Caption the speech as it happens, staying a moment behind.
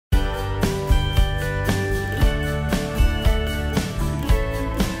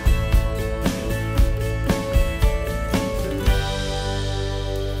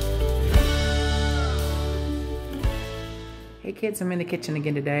kids, I'm in the kitchen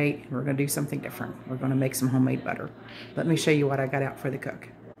again today, and we're going to do something different. We're going to make some homemade butter. Let me show you what I got out for the cook.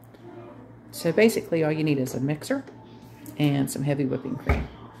 So basically all you need is a mixer and some heavy whipping cream.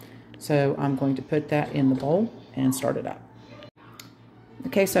 So I'm going to put that in the bowl and start it up.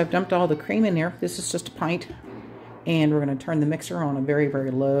 Okay, so I've dumped all the cream in there. This is just a pint, and we're going to turn the mixer on a very, very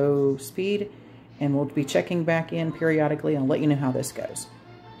low speed, and we'll be checking back in periodically, and I'll let you know how this goes.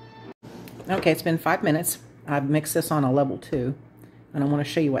 Okay, it's been 5 minutes. I've mixed this on a level 2, and I want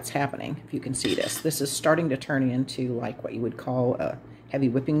to show you what's happening, if you can see this. This is starting to turn into like what you would call a heavy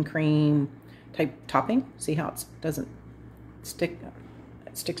whipping cream type topping. See how it doesn't stick?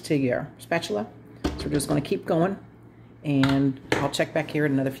 It sticks to your spatula. So we're just going to keep going, and I'll check back here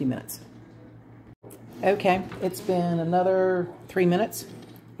in another few minutes. Okay, it's been another 3 minutes,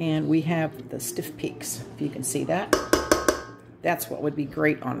 and we have the stiff peaks, if you can see that. That's what would be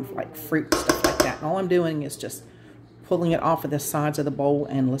great on like fruit, stuff like that. And all I'm doing is just pulling it off of the sides of the bowl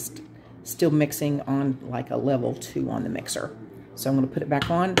and still mixing on like a level 2 on the mixer. So I'm going to put it back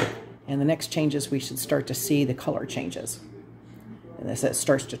on, and the next changes we should start to see the color changes. And as it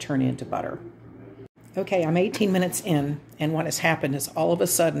starts to turn into butter. Okay, I'm 18 minutes in, and what has happened is all of a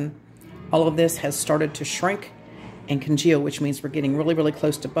sudden, all of this has started to shrink and congeal, which means we're getting really, really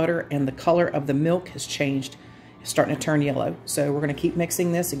close to butter, and the color of the milk has changed. It's starting to turn yellow. So we're going to keep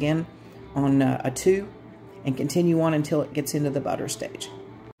mixing this again on a 2 and continue on until it gets into the butter stage.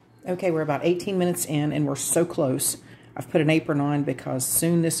 Okay, we're about 18 minutes in, and we're so close. I've put an apron on because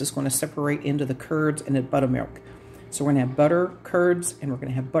soon this is going to separate into the curds and the buttermilk. So we're going to have butter, curds, and we're going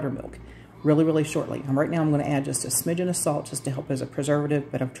to have buttermilk really, really shortly. Right now I'm going to add just a smidgen of salt just to help as a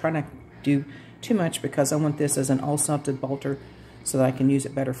preservative, but I'm trying not to do too much because I want this as an all-salted butter so that I can use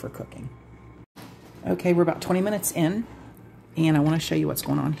it better for cooking. Okay, we're about 20 minutes in, and I want to show you what's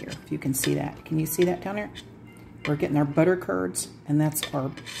going on here. If you can see that. Can you see that down there? We're getting our butter curds, and that's our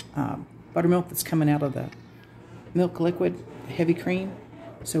buttermilk that's coming out of the milk liquid, heavy cream.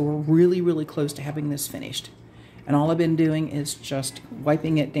 So we're really, really close to having this finished. And all I've been doing is just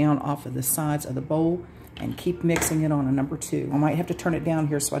wiping it down off of the sides of the bowl and keep mixing it on a number 2. I might have to turn it down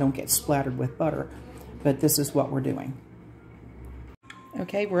here so I don't get splattered with butter, but this is what we're doing.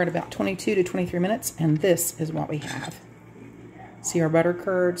 Okay, we're at about 22 to 23 minutes, and this is what we have. See our butter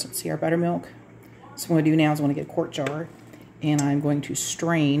curds, see our buttermilk. So what I'm going to do now is I'm going to get a quart jar, and I'm going to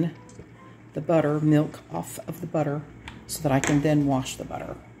strain the buttermilk off of the butter so that I can then wash the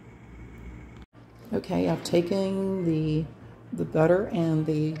butter. Okay, I've taken the butter and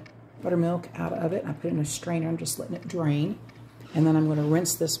the buttermilk out of it. I put it in a strainer. I'm just letting it drain. And then I'm going to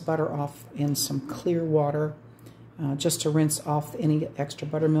rinse this butter off in some clear water just to rinse off any extra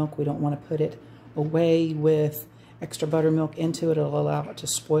buttermilk. We don't want to put it away with extra buttermilk into it. It'll allow it to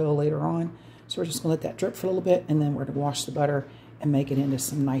spoil later on. So we're just going to let that drip for a little bit, and then we're going to wash the butter and make it into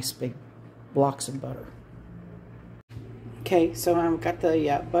some nice big blocks of butter. Okay, so I've got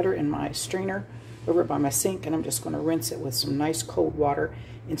the butter in my strainer over by my sink, and I'm just going to rinse it with some nice cold water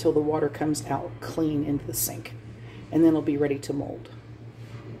until the water comes out clean into the sink, and then it'll be ready to mold.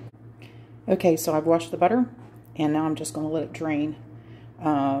 Okay, so I've washed the butter, and now I'm just going to let it drain.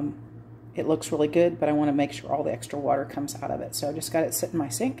 It looks really good, but I want to make sure all the extra water comes out of it. So I just got it sit in my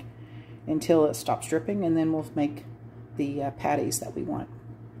sink until it stops dripping, and then we'll make the patties that we want.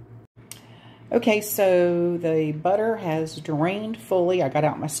 Okay, so the butter has drained fully. I got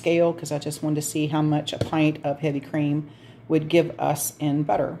out my scale because I just wanted to see how much a pint of heavy cream would give us in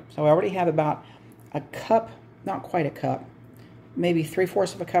butter. So I already have about a cup, not quite a cup, maybe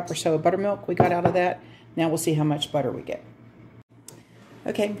 3/4 of a cup or so of buttermilk we got out of that. Now we'll see how much butter we get.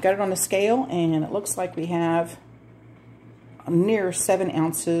 Okay, got it on the scale, and it looks like we have near 7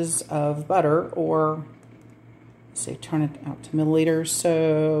 ounces of butter, or let's see, turn it out to milliliters.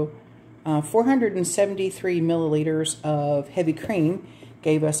 So 473 milliliters of heavy cream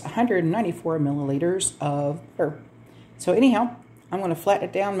gave us 194 milliliters of butter. So anyhow, I'm going to flatten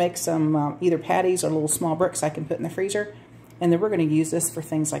it down, make some either patties or little small bricks I can put in the freezer. And then we're going to use this for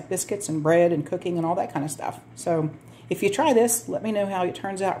things like biscuits and bread and cooking and all that kind of stuff. So if you try this, let me know how it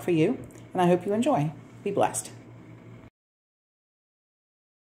turns out for you. And I hope you enjoy. Be blessed.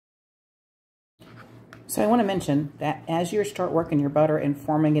 So I want to mention that as you start working your butter and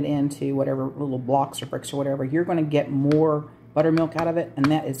forming it into whatever little blocks or bricks or whatever, you're going to get more buttermilk out of it, and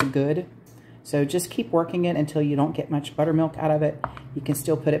that is good. So just keep working it until you don't get much buttermilk out of it. You can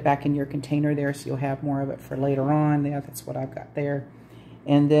still put it back in your container there so you'll have more of it for later on. Yeah, that's what I've got there.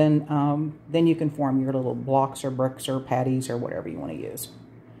 And then you can form your little blocks or bricks or patties or whatever you want to use.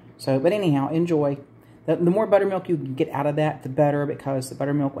 So, but anyhow, enjoy. The more buttermilk you can get out of that, the better, because the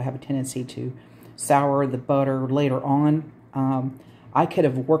buttermilk will have a tendency to sour the butter later on. I could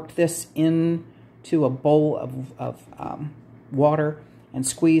have worked this into a bowl of water and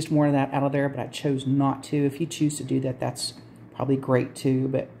squeezed more of that out of there, but I chose not to. If you choose to do that, that's probably great too,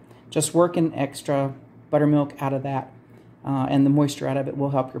 but just working extra buttermilk out of that and the moisture out of it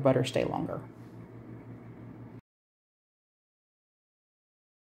will help your butter stay longer.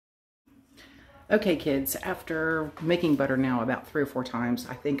 Okay, kids, after making butter now about 3 or 4 times,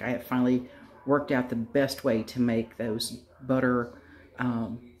 I think I have finally worked out the best way to make those butter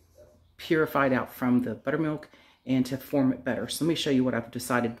purified out from the buttermilk and to form it better. So let me show you what I've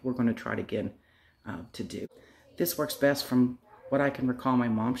decided we're going to try it again to do. This works best from what I can recall my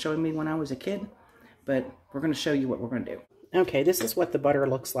mom showing me when I was a kid, but we're going to show you what we're going to do. Okay, this is what the butter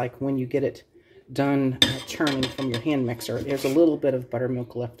looks like when you get it done churning from your hand mixer. There's a little bit of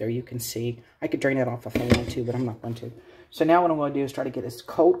buttermilk left there, you can see. I could drain it off if I wanted to, but I'm not going to. So now what I'm going to do is try to get as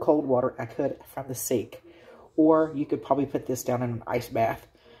cold water I could from the sink. Or you could probably put this down in an ice bath.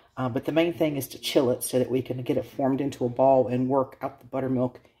 But the main thing is to chill it so that we can get it formed into a ball and work out the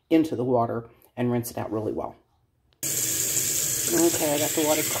buttermilk into the water and rinse it out really well. Okay, I got the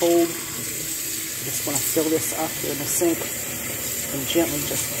water cold. I just want to fill this up here in the sink and gently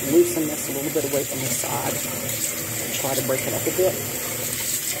just loosen this a little bit away from the side and try to break it up a bit.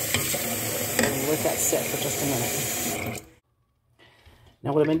 And let that set for just a minute.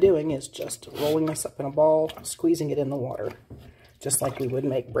 Now what I've been doing is just rolling this up in a ball, squeezing it in the water, just like we would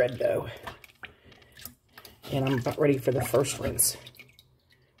make bread dough. And I'm about ready for the first rinse.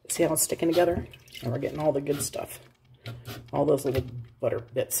 See how it's sticking together? And we're getting all the good stuff. All those little butter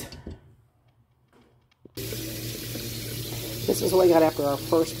bits. This is what I got after our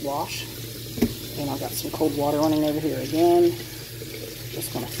first wash. And I've got some cold water running over here again.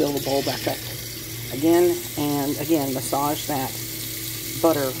 Just going to fill the bowl back up again. And again, massage that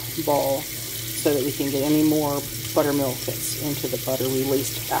butter ball so that we can get any more buttermilk that's into the butter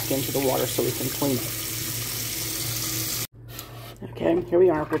released back into the water so we can clean it. Okay, here we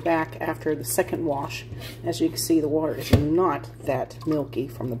are. We're back after the second wash. As you can see, the water is not that milky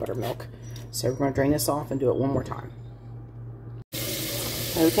from the buttermilk. So we're going to drain this off and do it one more time.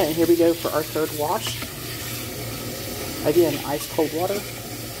 Okay, here we go for our third wash. Again, ice cold water.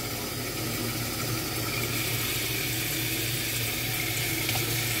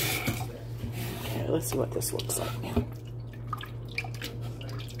 Okay, let's see what this looks like now.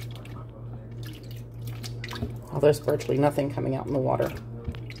 Oh, there's virtually nothing coming out in the water.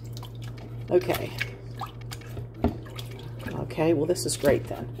 Okay. Okay, well this is great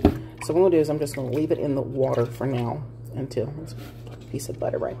then. So what I'm going to do is I'm just going to leave it in the water for now until it's a piece of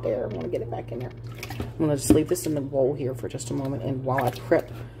butter right there. I'm going to get it back in there. I'm going to just leave this in the bowl here for just a moment, and while I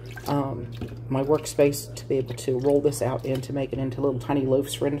prep my workspace to be able to roll this out and to make it into little tiny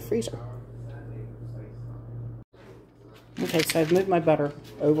loaves for in the freezer. Okay, so I've moved my butter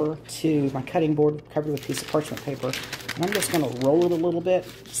over to my cutting board covered with a piece of parchment paper. And I'm just going to roll it a little bit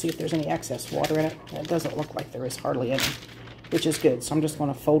to see if there's any excess water in it. It doesn't look like there is hardly any, which is good. So I'm just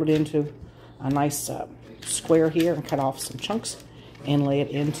going to fold it into a nice square here and cut off some chunks and lay it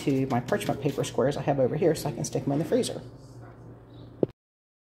into my parchment paper squares I have over here so I can stick them in the freezer.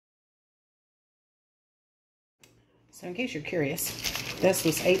 So in case you're curious, this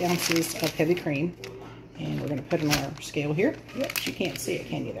was 8 ounces of heavy cream. And we're going to put it on our scale here. Yep, you can't see it,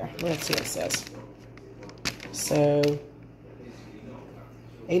 can you there? Let's see what it says. So,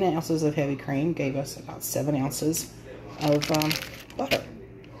 8 ounces of heavy cream gave us about 7 ounces of butter,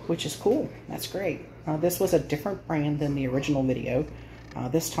 which is cool. That's great. This was a different brand than the original video.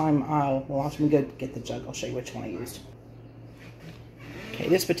 This time, well, let me go get the jug. I'll show you which one I used. Okay,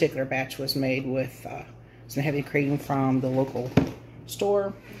 this particular batch was made with some heavy cream from the local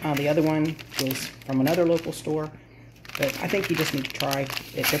store. The other one was from another local store, but I think you just need to try at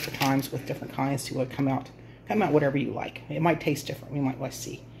different times with different kinds to come out whatever you like. It might taste different. We might want to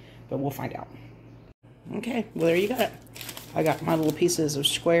see, but we'll find out. Okay, well there you got it. I got my little pieces of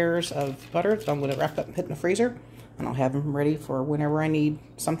squares of butter that I'm going to wrap up and put in the freezer, and I'll have them ready for whenever I need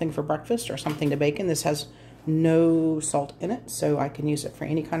something for breakfast or something to bake in. This has no salt in it, so I can use it for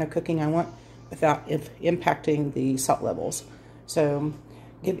any kind of cooking I want without impacting the salt levels. So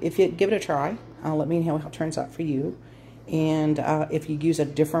if you give it a try, let me know how it turns out for you. And if you use a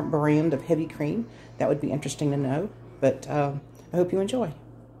different brand of heavy cream, that would be interesting to know. But I hope you enjoy.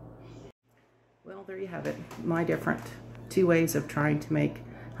 Well, there you have it. My different 2 ways of trying to make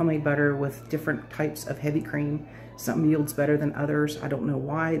homemade butter with different types of heavy cream. Some yields better than others. I don't know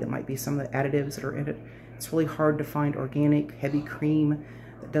why. That might be some of the additives that are in it. It's really hard to find organic heavy cream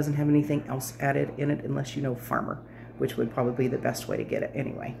that doesn't have anything else added in it unless you know farmer, which would probably be the best way to get it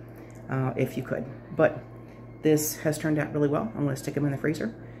anyway, if you could. But This has turned out really well. I'm going to stick them in the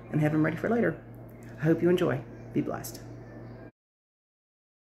freezer and have them ready for later. I hope you enjoy. Be blessed.